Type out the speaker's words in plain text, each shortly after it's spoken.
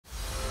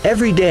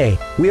Every day,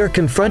 we are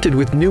confronted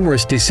with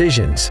numerous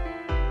decisions.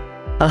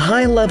 A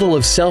high level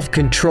of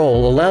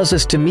self-control allows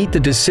us to meet the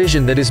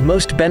decision that is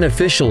most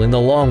beneficial in the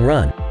long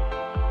run.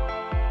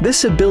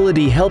 This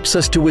ability helps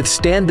us to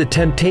withstand the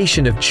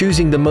temptation of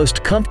choosing the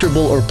most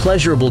comfortable or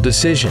pleasurable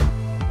decision.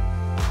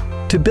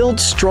 To build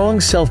strong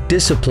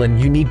self-discipline,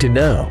 you need to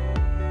know.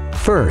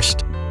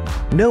 First,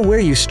 know where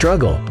you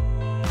struggle.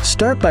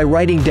 Start by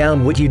writing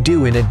down what you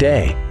do in a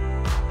day.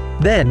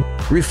 Then,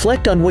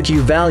 reflect on what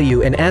you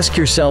value and ask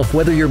yourself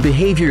whether your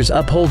behaviors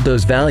uphold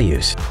those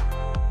values.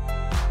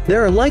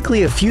 There are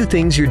likely a few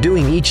things you're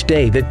doing each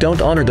day that don't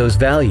honor those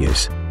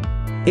values.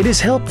 It is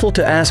helpful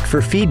to ask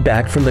for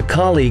feedback from the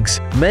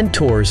colleagues,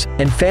 mentors,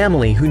 and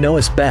family who know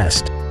us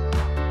best.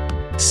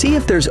 See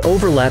if there's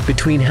overlap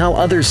between how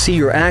others see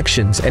your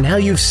actions and how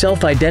you've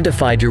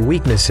self-identified your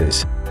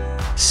weaknesses.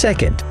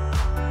 Second,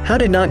 how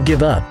to not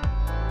give up.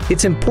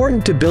 It's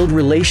important to build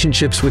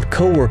relationships with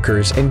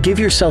coworkers and give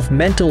yourself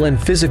mental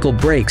and physical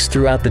breaks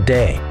throughout the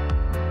day.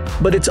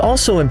 But it's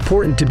also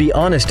important to be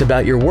honest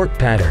about your work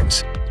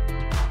patterns.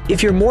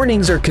 If your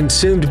mornings are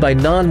consumed by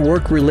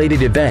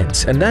non-work-related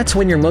events and that's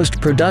when you're most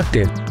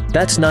productive,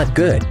 that's not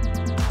good.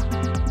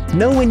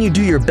 Know when you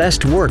do your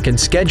best work and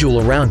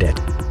schedule around it.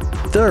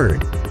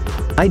 Third,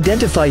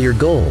 identify your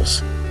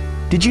goals.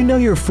 Did you know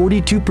you're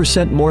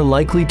 42% more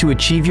likely to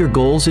achieve your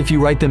goals if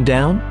you write them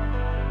down?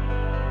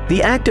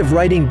 The act of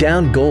writing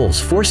down goals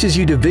forces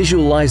you to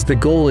visualize the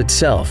goal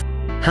itself,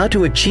 how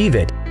to achieve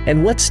it,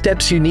 and what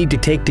steps you need to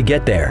take to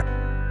get there.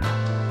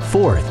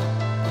 Fourth,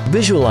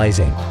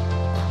 visualizing.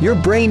 Your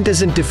brain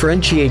doesn't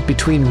differentiate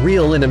between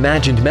real and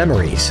imagined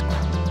memories.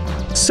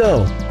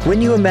 So,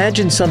 when you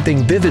imagine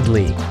something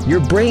vividly, your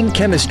brain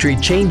chemistry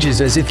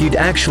changes as if you'd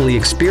actually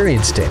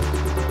experienced it.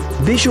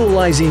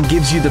 Visualizing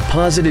gives you the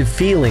positive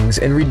feelings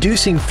and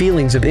reducing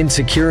feelings of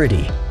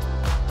insecurity.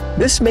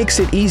 This makes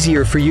it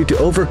easier for you to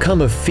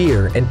overcome a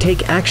fear and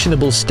take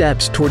actionable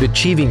steps toward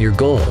achieving your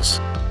goals.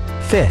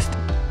 Fifth,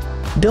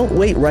 don't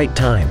wait right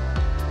time.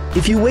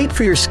 If you wait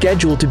for your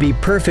schedule to be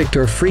perfect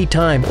or free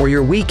time or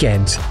your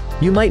weekends,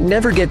 you might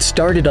never get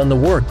started on the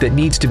work that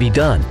needs to be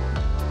done.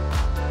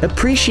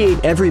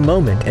 Appreciate every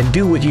moment and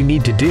do what you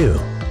need to do.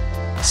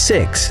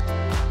 6.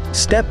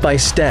 Step by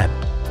step.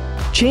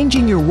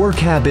 Changing your work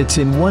habits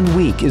in 1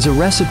 week is a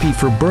recipe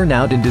for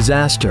burnout and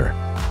disaster.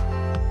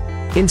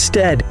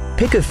 Instead,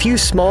 pick a few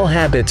small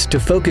habits to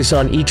focus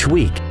on each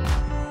week.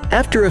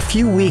 After a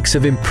few weeks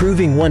of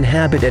improving one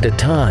habit at a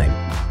time,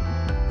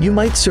 you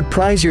might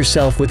surprise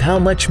yourself with how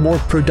much more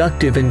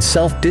productive and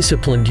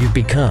self-disciplined you've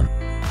become.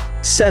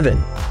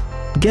 7.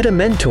 Get a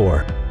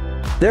mentor.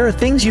 There are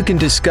things you can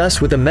discuss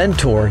with a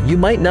mentor you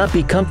might not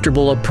be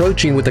comfortable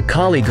approaching with a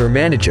colleague or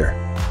manager.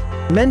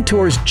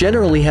 Mentors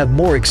generally have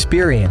more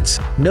experience,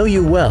 know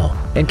you well,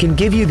 and can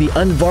give you the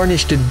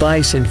unvarnished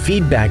advice and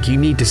feedback you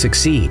need to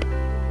succeed.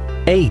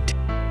 8.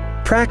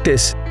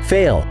 Practice,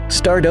 fail,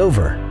 start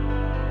over.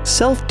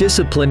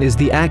 Self-discipline is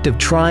the act of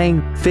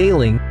trying,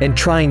 failing, and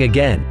trying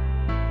again.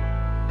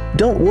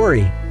 Don't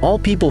worry, all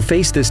people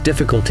face this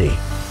difficulty.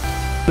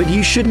 But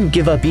you shouldn't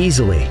give up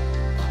easily.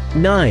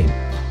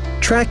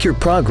 9. Track your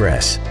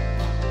progress.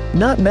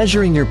 Not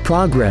measuring your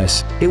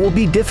progress, it will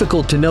be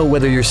difficult to know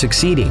whether you're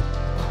succeeding.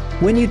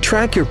 When you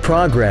track your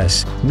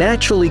progress,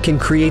 naturally can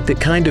create the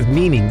kind of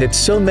meaning that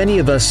so many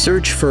of us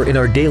search for in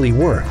our daily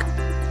work.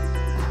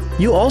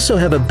 You also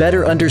have a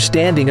better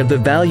understanding of the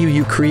value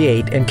you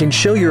create and can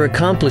show your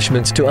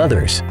accomplishments to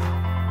others.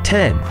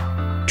 10.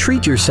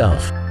 Treat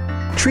yourself.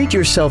 Treat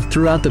yourself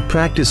throughout the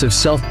practice of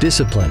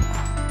self-discipline.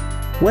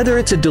 Whether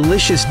it's a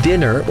delicious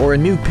dinner or a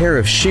new pair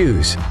of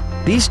shoes,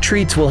 these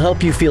treats will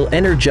help you feel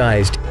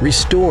energized,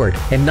 restored,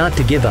 and not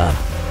to give up.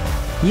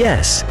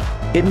 Yes,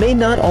 it may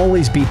not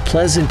always be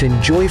pleasant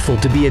and joyful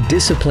to be a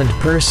disciplined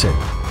person,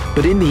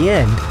 but in the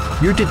end,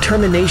 your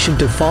determination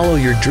to follow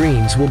your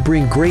dreams will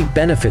bring great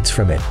benefits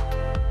from it.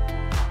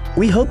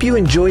 We hope you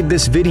enjoyed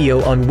this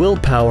video on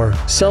willpower,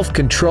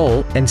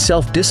 self-control, and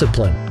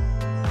self-discipline.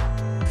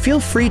 Feel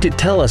free to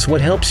tell us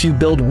what helps you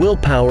build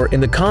willpower in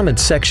the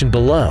comments section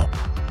below.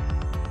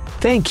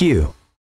 Thank you.